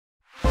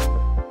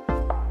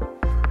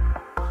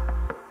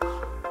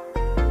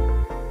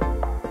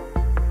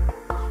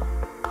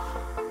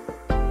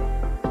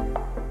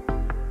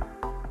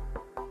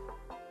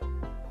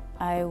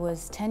I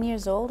was 10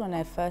 years old when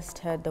I first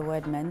heard the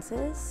word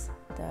menses.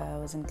 I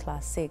was in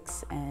class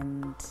 6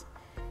 and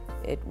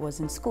it was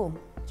in school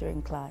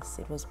during class.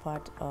 It was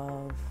part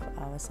of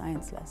our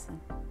science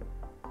lesson.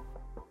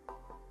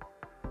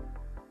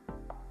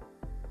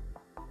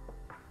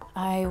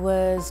 I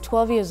was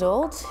 12 years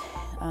old,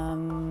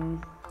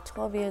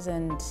 12 years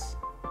and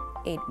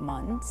 8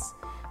 months.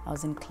 I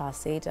was in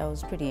class 8. I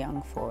was pretty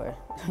young for,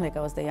 I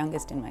was the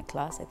youngest in my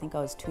class. I think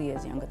I was 2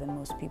 years younger than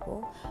most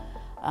people.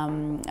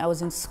 I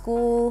was in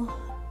school.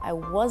 I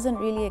wasn't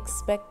really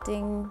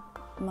expecting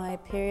my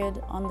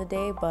period on the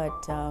day,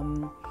 but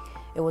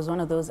it was one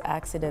of those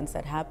accidents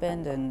that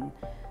happened, and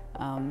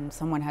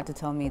someone had to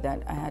tell me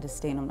that I had a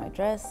stain on my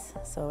dress.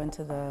 So I went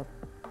to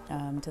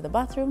the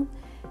bathroom,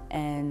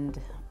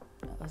 and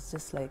I was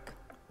just like,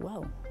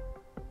 wow,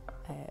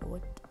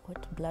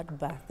 what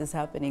bloodbath is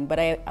happening? But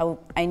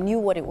I knew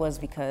what it was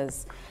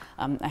because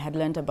I had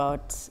learned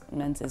about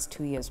menses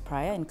 2 years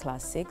prior in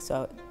class 6.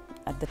 So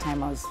at the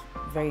time I was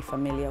very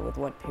familiar with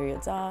what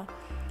periods are.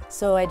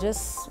 So I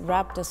just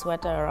wrapped a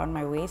sweater around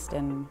my waist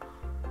and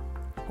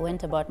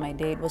went about my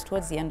day. It was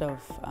towards the end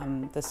of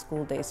the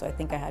school day, so I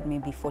think I had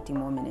maybe 40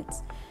 more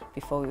minutes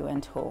before we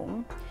went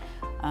home.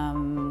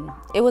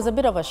 It was a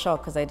bit of a shock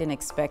because I didn't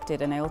expect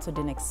it, and I also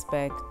didn't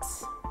expect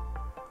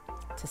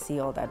to see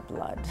all that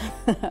blood.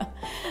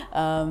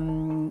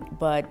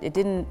 But it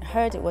didn't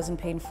hurt, it wasn't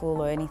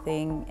painful or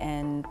anything,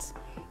 and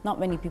not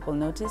many people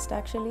noticed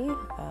actually.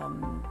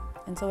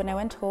 And so when I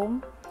went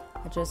home,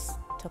 I just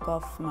took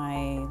off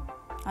my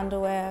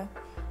underwear,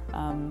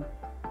 and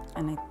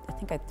I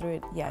think I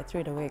threw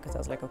it away because I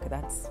was like, okay,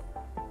 that's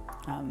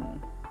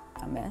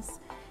a mess.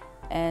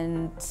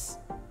 And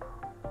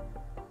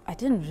I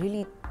didn't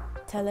really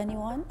tell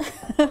anyone,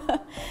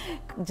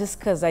 just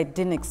because I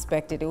didn't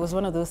expect it. It was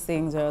one of those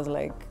things where I was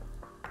like,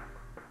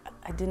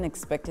 I didn't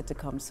expect it to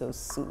come so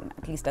soon.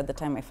 At least at the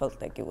time I felt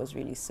like it was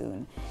really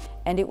soon.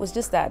 And it was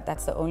just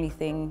that's the only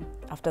thing.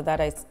 After that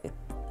I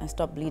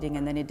stopped bleeding,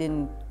 and then it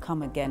didn't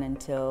come again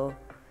until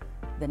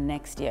the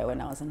next year when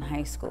I was in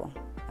high school.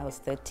 I was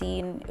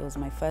 13, it was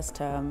my first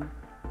term,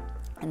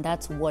 and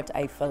that's what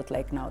I felt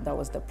like now. That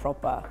was the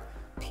proper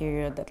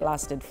period that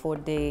lasted 4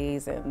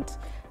 days, and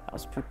I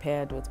was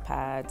prepared with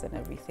pads and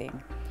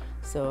everything.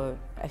 So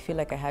I feel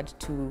like I had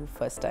 2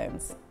 first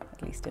times,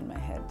 at least in my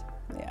head,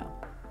 yeah.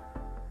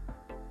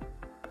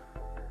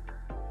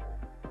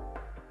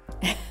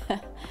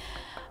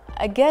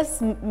 I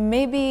guess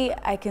maybe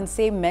I can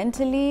say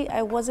mentally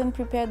I wasn't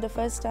prepared the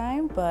first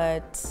time,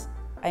 but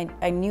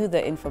I knew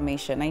the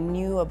information. I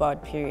knew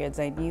about periods.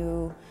 I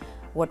knew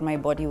what my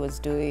body was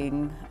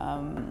doing.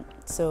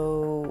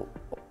 So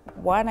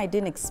one, I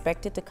didn't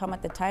expect it to come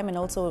at the time, and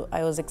also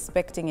I was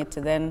expecting it to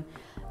then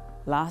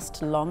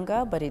last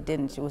longer, but it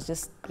didn't. It was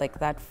just like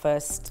that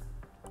first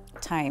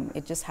time.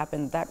 It just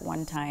happened that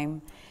one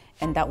time,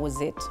 and that was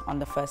it on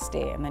the first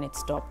day, and then it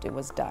stopped. It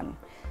was done.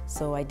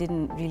 So I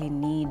didn't really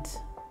need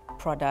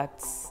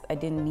products. I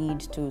didn't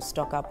need to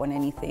stock up on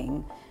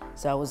anything,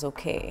 so I was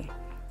okay.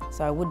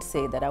 So I would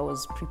say that I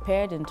was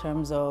prepared in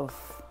terms of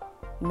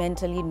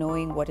mentally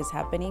knowing what is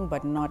happening,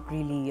 but not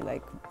really,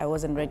 like, I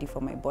wasn't ready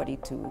for my body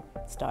to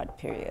start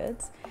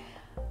periods.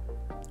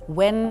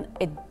 When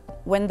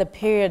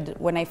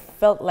I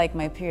felt like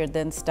my period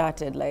then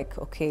started, like,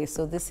 okay,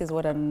 so this is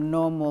what a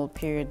normal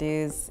period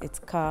is. It's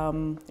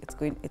calm,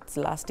 it's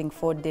lasting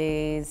 4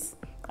 days.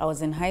 I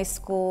was in high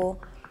school.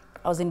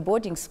 I was in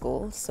boarding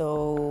school,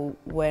 so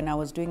when I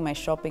was doing my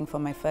shopping for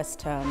my first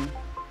term,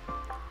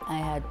 I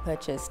had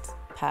purchased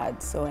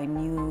pads, so I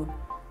knew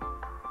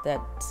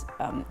that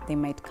they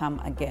might come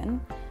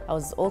again. I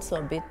was also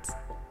a bit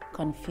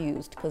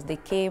confused because they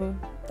came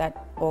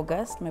that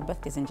August. My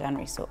birthday's in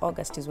January, so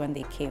August is when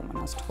they came when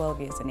I was 12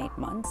 years and 8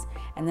 months.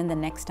 And then the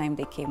next time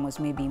they came was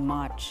maybe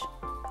March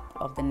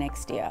of the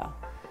next year.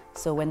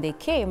 So when they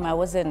came, I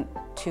wasn't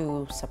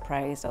too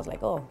surprised. I was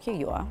like, oh, here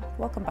you are,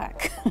 welcome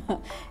back.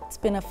 It's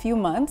been a few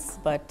months,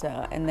 but,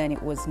 and then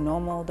it was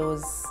normal. There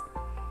was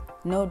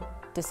no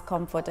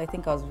discomfort. I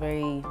think I was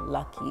very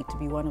lucky to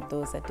be one of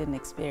those that didn't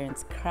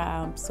experience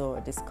cramps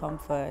or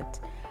discomfort.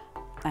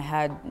 I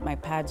had my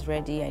pads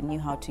ready, I knew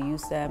how to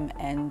use them,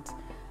 and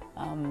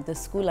the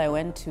school I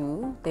went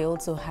to, they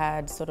also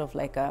had sort of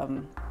like a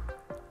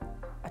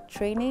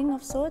training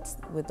of sorts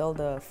with all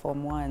the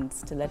Form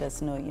 1s to let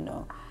us know, you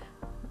know,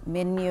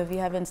 many of you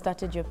haven't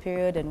started your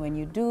period, and when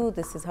you do,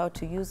 this is how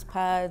to use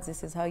pads,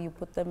 this is how you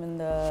put them in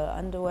the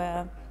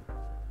underwear.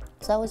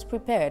 So I was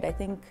prepared. I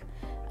think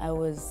I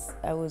was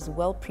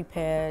well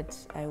prepared.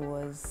 I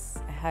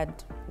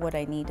had what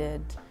I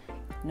needed.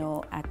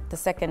 No, the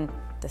second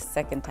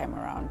time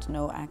around,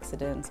 no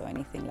accidents or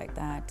anything like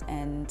that.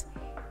 And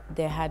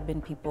there had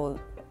been people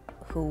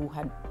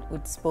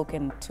who'd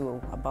spoken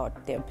to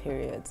about their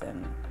periods,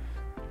 and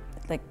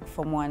like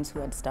from ones who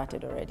had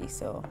started already.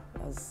 So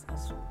I was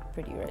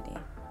pretty ready.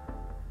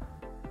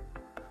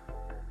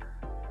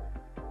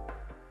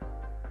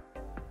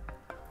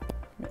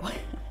 No.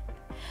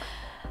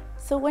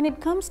 So when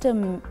it comes to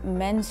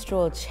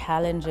menstrual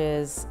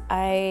challenges,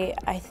 I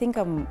think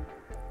I'm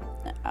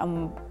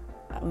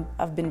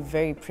I've been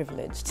very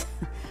privileged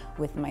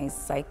with my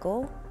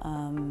cycle.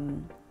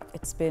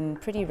 It's been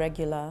pretty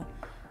regular.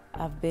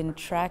 I've been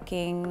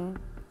tracking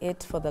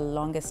it for the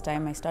longest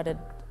time. I started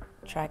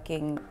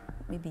tracking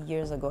maybe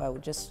years ago. I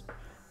would just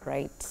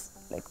write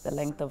like the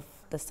length of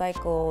the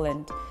cycle,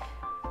 and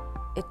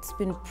it's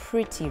been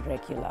pretty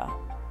regular.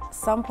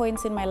 Some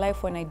points in my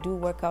life when I do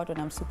work out, when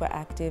I'm super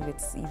active,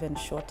 it's even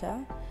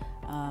shorter.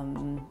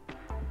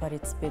 But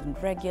it's been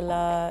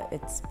regular,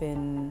 it's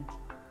been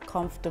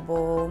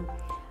comfortable.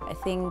 I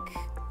think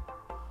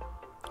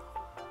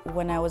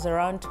when I was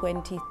around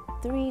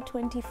 23,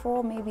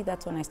 24, maybe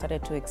that's when I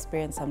started to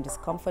experience some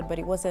discomfort, but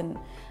it wasn't,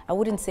 I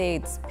wouldn't say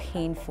it's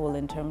painful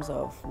in terms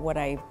of what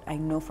I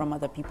know from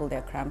other people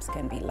their cramps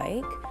can be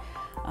like.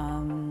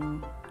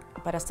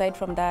 But aside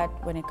from that,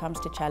 when it comes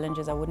to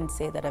challenges, I wouldn't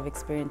say that I've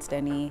experienced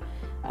any.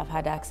 I've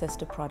had access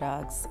to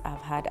products,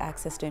 I've had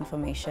access to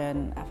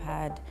information, I've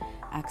had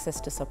access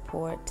to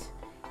support,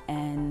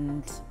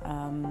 and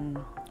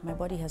my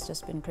body has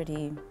just been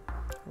pretty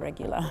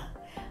regular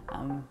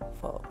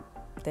for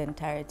the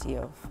entirety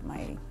of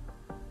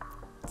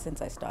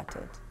since I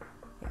started.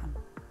 Yeah.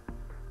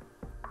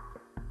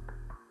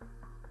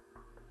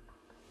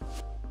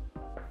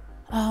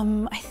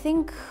 I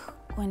think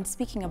when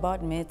speaking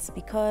about myths,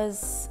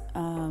 because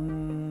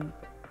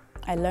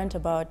I learned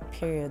about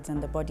periods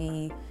and the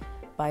body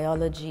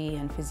biology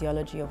and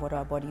physiology of what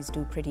our bodies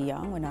do pretty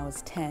young, when I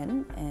was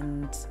 10,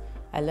 and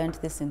I learned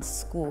this in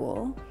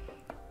school.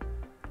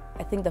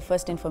 I think the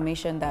first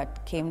information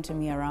that came to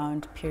me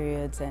around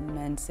periods and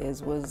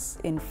menses was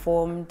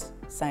informed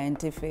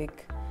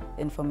scientific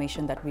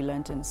information that we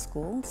learned in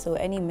school. So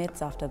any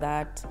myths after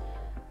that,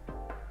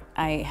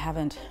 I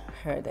haven't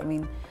heard. I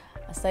mean,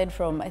 aside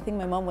from, I think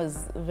my mom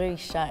was very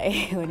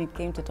shy when it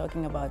came to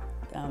talking about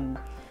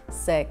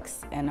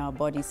sex and our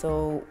body.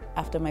 So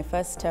after my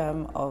first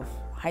term of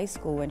high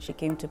school, when she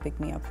came to pick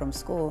me up from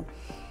school,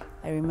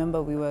 I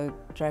remember we were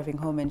driving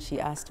home and she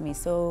asked me,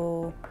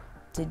 "So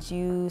did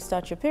you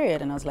start your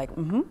period?" And I was like,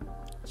 "Mm-hmm."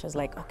 She was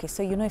like, "Okay,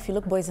 so you know if you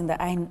look boys in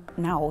the eye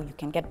now, you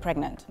can get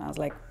pregnant." And I was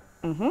like,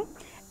 "Mm-hmm."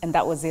 And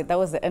that was it. That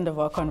was the end of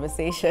our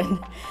conversation.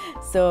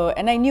 So,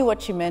 and I knew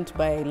what she meant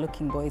by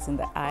looking boys in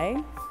the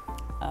eye.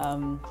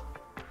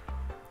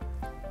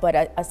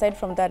 But aside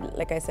from that,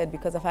 like I said,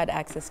 because I've had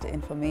access to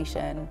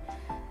information,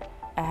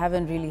 I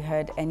haven't really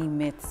heard any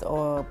myths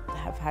or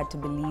have had to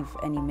believe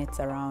any myths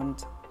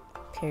around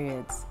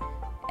periods.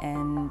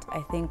 And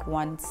I think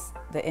once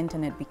the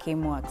internet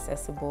became more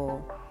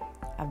accessible,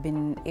 I've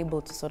been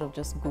able to sort of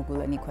just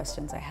Google any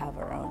questions I have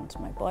around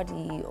my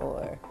body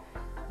or,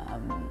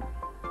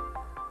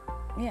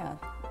 yeah,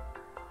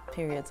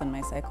 periods and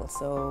my cycle.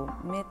 So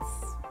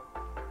myths,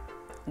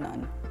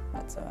 none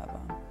whatsoever.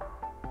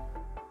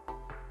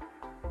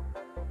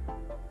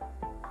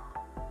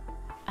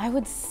 I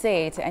would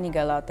say to any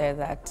girl out there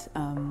that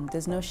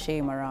there's no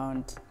shame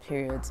around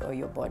periods or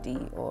your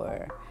body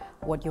or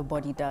what your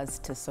body does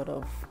to sort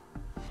of,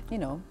 you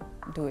know,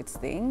 do its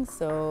thing.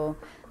 So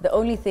the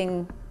only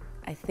thing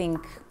I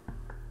think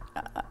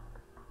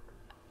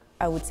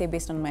I would say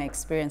based on my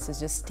experience is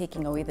just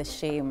taking away the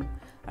shame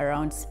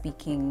around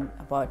speaking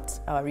about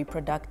our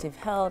reproductive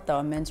health,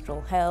 our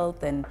menstrual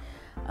health, and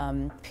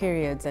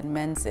periods and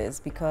menses,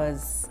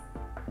 because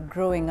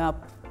growing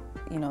up,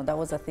 you know, that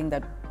was a thing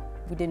that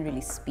we didn't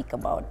really speak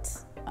about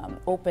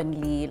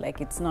openly, like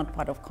it's not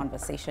part of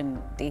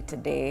conversation day to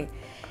day.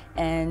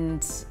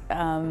 And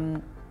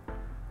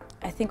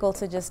I think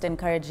also just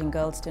encouraging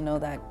girls to know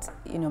that,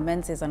 you know,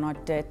 menses are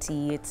not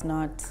dirty. It's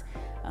not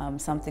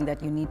something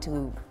that you need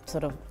to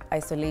sort of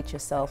isolate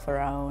yourself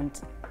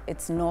around.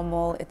 It's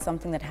normal. It's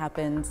something that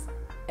happens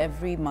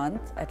every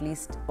month at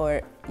least,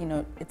 or, you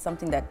know, it's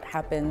something that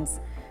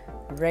happens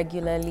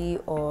regularly,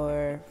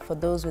 or for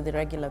those with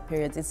irregular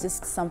periods, it's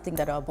just something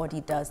that our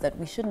body does that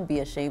we shouldn't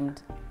be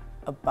ashamed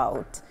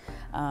about.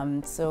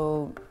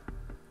 So,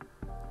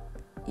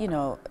 you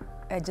know,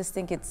 I just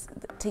think it's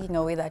taking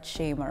away that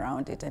shame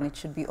around it, and it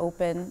should be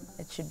open.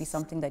 It should be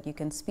something that you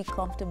can speak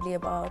comfortably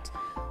about,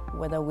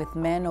 whether with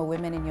men or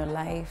women in your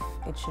life.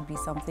 It should be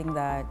something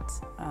that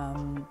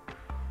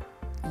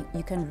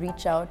you can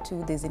reach out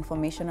to. There's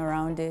information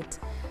around it.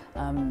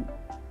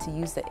 To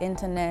use the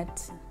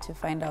internet to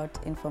find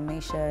out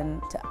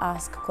information, to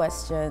ask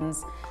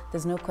questions.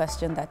 There's no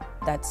question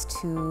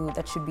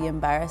that should be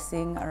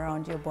embarrassing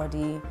around your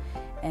body.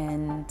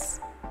 And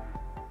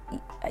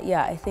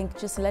yeah, I think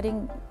just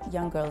letting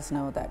young girls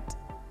know that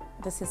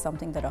this is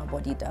something that our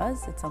body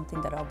does. It's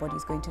something that our body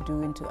is going to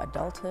do into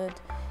adulthood.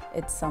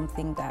 It's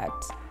something that,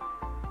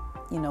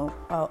 you know,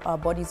 our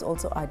bodies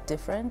also are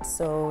different.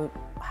 So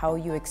how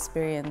you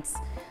experience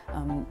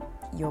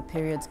your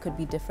periods could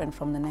be different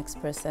from the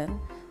next person.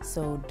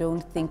 So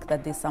don't think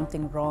that there's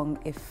something wrong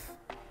if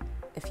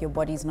your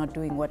body is not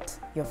doing what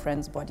your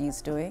friend's body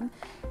is doing.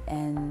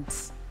 And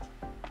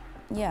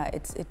yeah,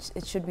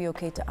 it should be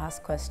okay to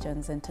ask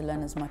questions and to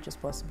learn as much as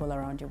possible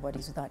around your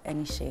bodies without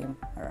any shame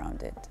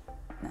around it.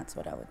 And that's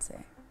what I would say.